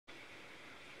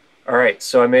All right,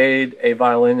 so I made a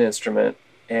violin instrument,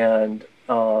 and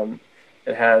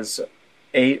it has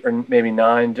 8 or maybe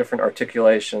 9 different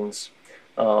articulations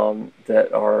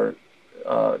that are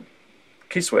uh,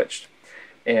 key switched.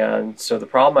 And so the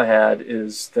problem I had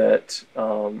is that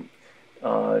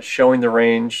showing the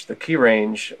range, the key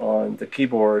range on the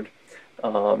keyboard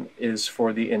is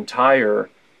for the entire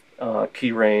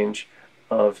key range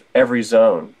of every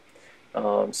zone.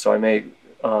 So I may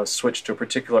switch to a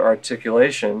particular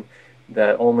articulation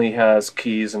that only has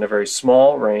keys in a very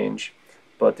small range,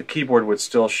 but the keyboard would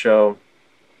still show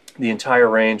the entire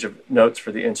range of notes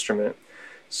for the instrument.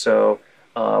 So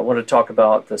I want to talk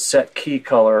about the set key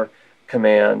color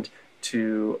command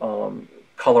to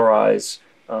colorize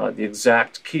the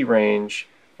exact key range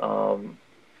for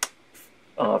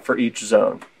each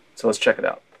zone. So let's check it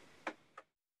out.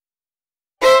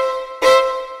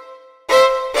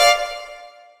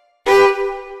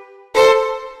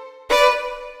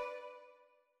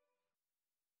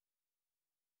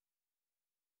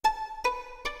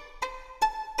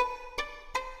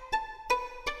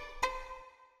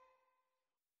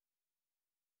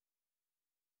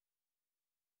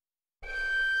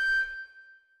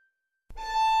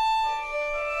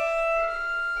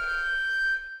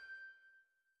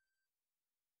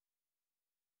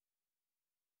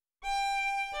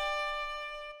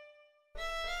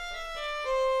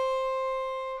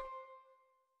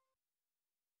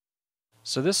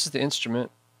 So this is the instrument.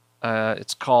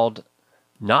 It's called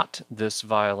Not This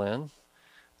Violin.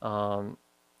 Um,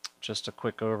 just a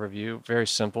quick overview. Very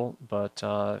simple, but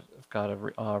I've got a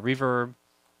reverb,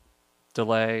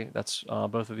 delay. That's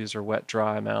both of these are wet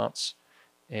dry mounts,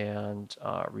 and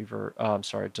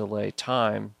delay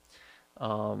time.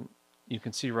 Um, you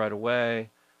can see right away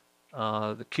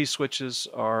the key switches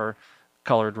are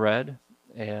colored red,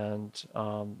 and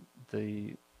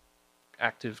the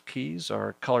active keys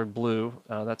are colored blue.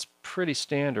 That's pretty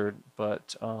standard,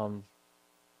 but well,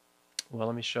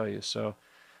 let me show you. So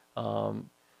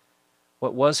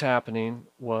what was happening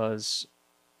was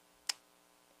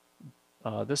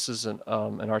this is an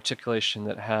articulation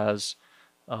that has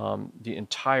the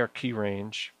entire key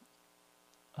range,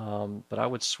 but I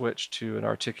would switch to an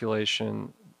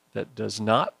articulation that does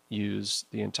not use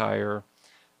the entire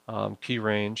key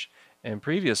range. And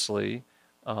previously,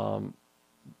 um,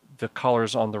 the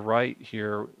colors on the right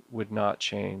here would not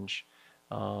change.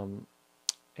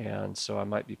 And so I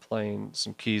might be playing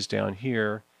some keys down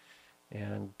here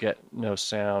and get no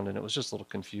sound, and it was just a little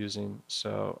confusing.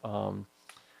 So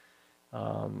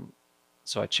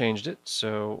I changed it.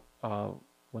 So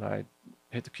when I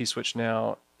hit the key switch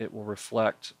now, it will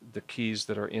reflect the keys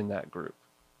that are in that group.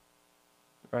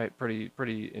 Right?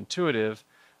 Pretty intuitive,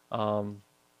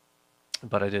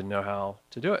 but I didn't know how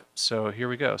to do it. So here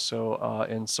we go. So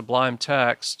in Sublime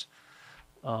Text,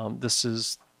 this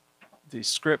is the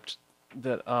script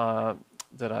that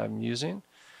that I'm using.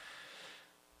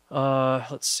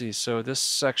 Let's see. So this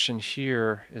section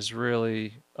here is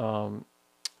really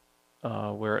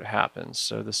where it happens.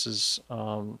 So this is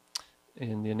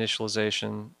in the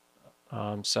initialization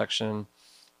section.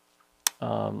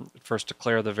 First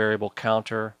declare the variable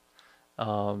counter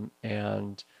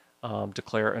and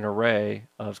declare an array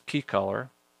of key color.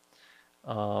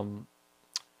 So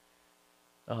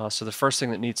the first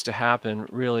thing that needs to happen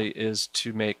really is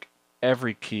to make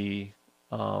every key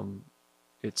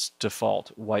its default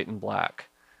white and black.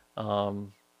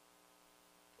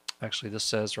 Actually, this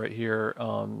says right here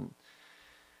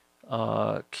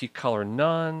key color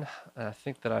none. And I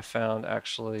think that I found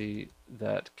actually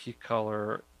that key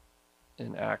color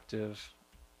inactive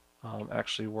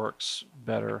actually works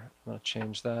better. I'm going to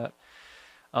change that.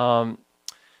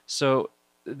 So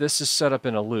this is set up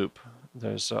in a loop.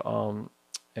 There's a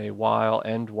while,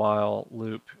 end while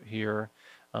loop here.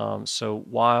 So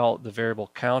while the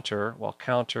variable counter, while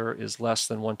counter is less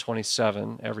than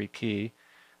 127 every key,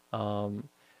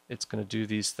 it's going to do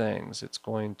these things. It's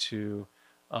going to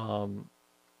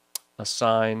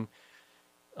assign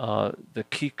the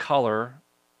key color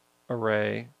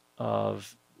array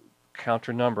of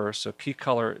counter number. So key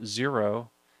color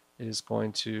 0 is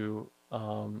going to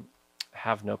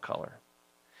have no color.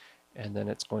 And then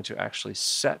it's going to actually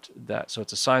set that. So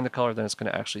it's assigned the color, then it's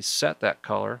going to actually set that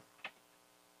color.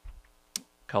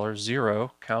 Color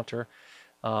 0, counter,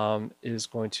 is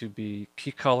going to be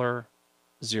key color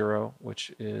 0,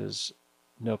 which is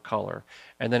no color.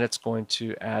 And then it's going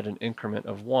to add an increment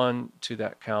of 1 to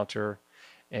that counter,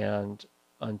 and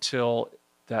until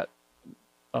that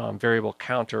variable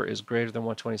counter is greater than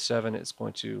 127, it's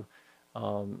going to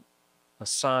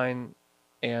assign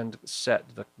and set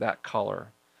that color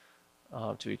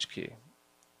to each key.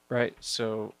 Right?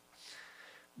 So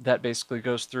that basically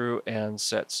goes through and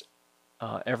sets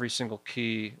every single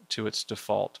key to its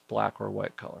default black or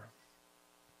white color.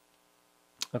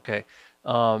 Okay,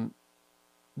 the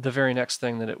very next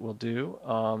thing that it will do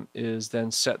is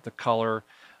then set the color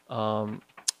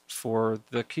for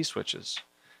the key switches.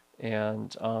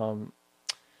 And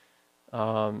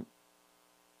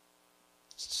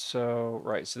so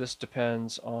this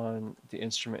depends on the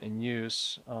instrument in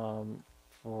use.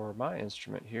 For my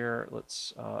instrument here,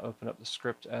 let's open up the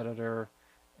script editor,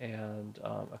 and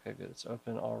okay, good, it's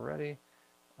open already.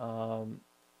 Oh,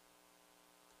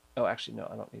 actually, no,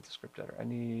 I don't need the script editor. I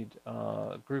need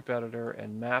group editor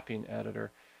and mapping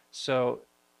editor. So,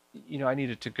 I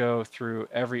needed to go through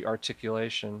every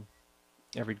articulation,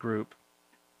 every group,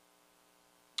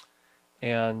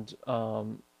 and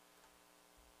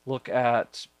look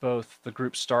at both the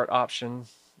group start option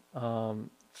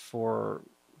for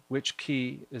which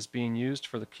key is being used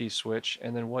for the key switch,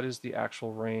 and then what is the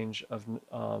actual range of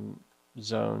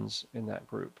zones in that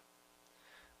group.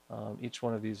 Each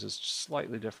one of these is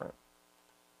slightly different.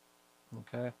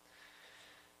 Okay,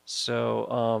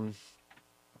 so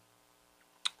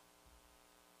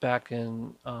back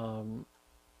in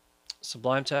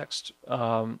Sublime Text,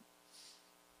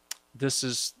 this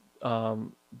is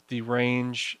the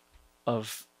range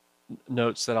of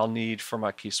notes that I'll need for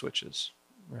my key switches,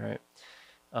 right?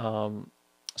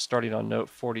 Starting on note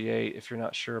 48, if you're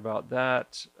not sure about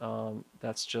that,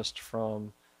 that's just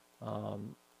from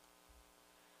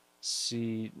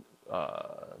C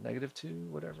 -2,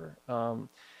 whatever.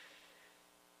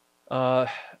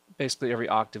 Basically every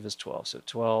octave is 12, so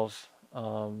 12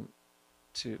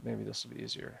 to, maybe this will be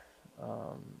easier.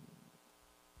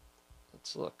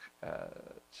 Let's look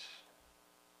at,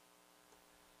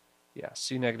 yeah,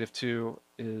 C -2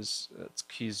 is, it's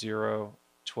key 0,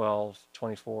 12,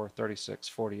 24, 36,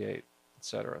 48,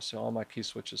 etc. So all my key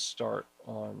switches start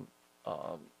on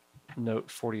note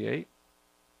 48.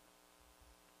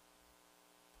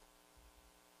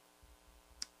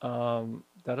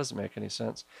 That doesn't make any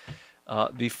sense.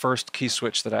 The first key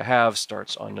switch that I have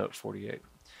starts on note 48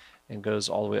 and goes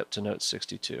all the way up to note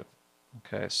 62.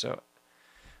 Okay, so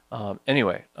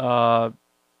anyway,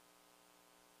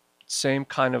 same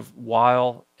kind of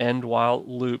end while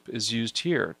loop is used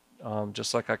here.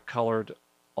 Just like I colored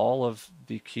all of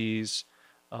the keys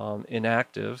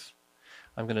inactive,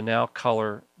 I'm going to now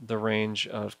color the range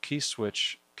of key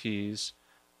switch keys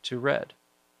to red.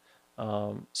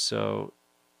 So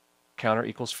counter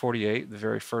equals 48, the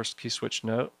very first key switch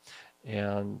note,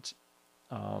 and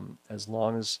as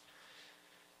long as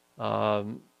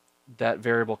that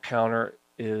variable counter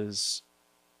is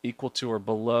equal to or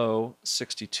below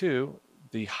 62,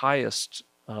 the highest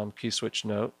key switch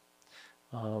note,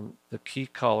 the key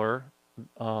color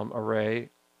array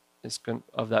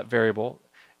of that variable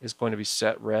is going to be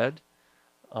set red,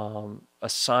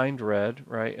 assigned red,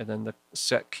 right? And then the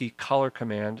set key color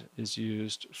command is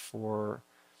used for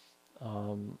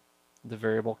the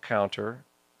variable counter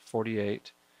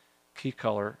 48, key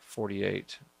color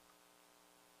 48,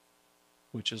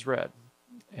 which is red.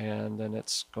 And then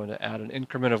it's going to add an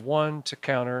increment of 1 to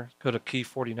counter, go to key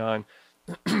 49,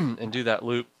 and do that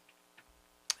loop.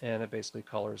 And it basically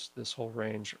colors this whole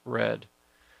range red.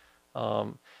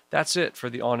 That's it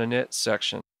for the on init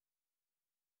section.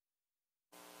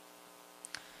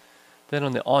 Then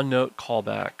on the on note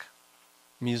callback,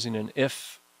 I'm using an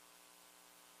if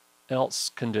else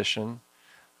condition,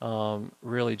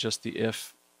 really just the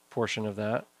if portion of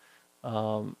that,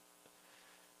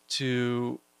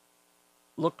 to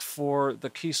look for the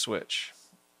key switch.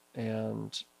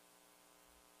 And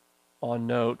on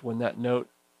note, when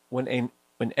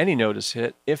any note is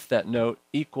hit, if that note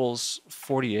equals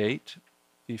 48,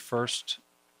 the first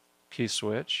key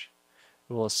switch,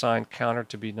 it will assign counter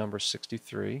to be number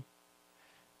 63.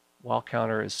 While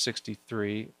counter is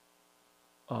 63,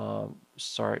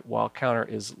 while counter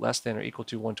is less than or equal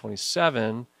to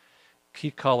 127,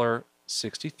 key color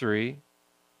 63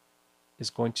 is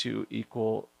going to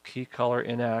equal key color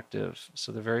inactive.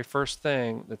 So the very first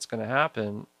thing that's going to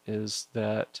happen is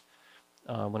that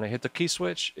when I hit the key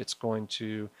switch, it's going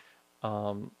to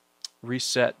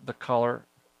reset the color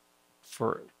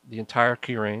for the entire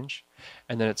key range,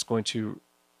 and then it's going to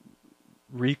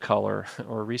recolor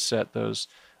or reset those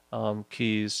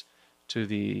keys to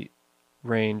the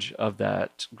range of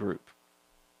that group.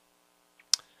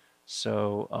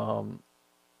 So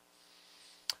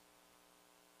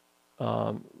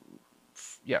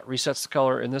yeah, resets the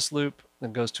color in this loop,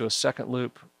 then goes to a second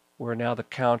loop where now the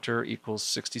counter equals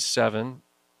 67.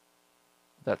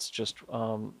 That's just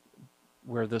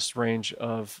where this range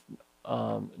of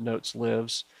notes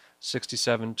lives,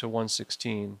 67 to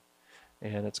 116.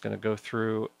 and it's going to go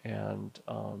through and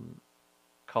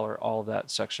color all of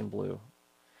that section blue.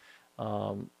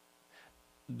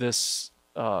 This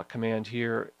command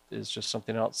here is just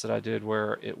something else that I did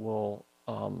where it will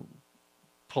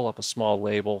pull up a small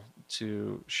label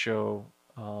to show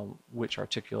which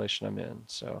articulation I'm in.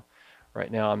 So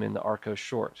right now I'm in the arco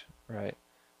short, right?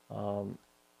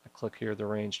 I click here, the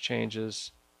range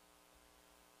changes,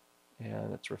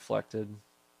 and it's reflected.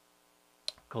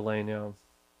 Collegno,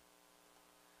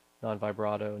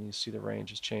 non-vibrato, and you see the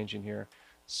range is changing here.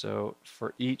 So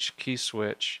for each key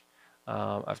switch,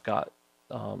 I've got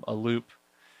a loop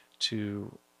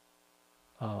to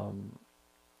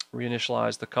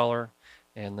reinitialize the color,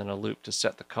 and then a loop to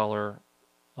set the color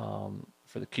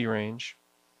for the key range.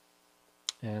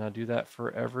 And I do that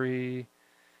for every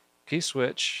key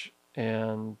switch,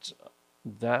 and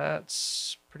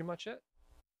that's pretty much it.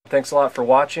 Thanks a lot for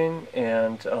watching,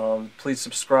 and please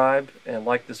subscribe and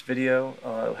like this video.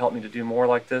 It'll help me to do more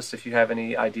like this. If you have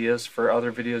any ideas for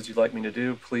other videos you'd like me to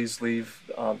do, please leave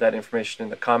that information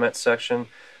in the comments section.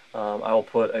 I will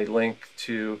put a link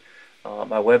to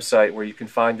my website where you can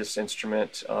find this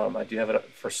instrument. I do have it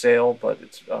for sale, but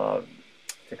it's I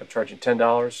think I'm charging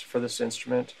 $10 for this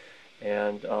instrument,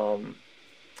 and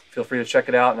feel free to check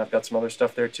it out, and I've got some other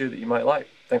stuff there too that you might like.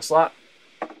 Thanks a lot.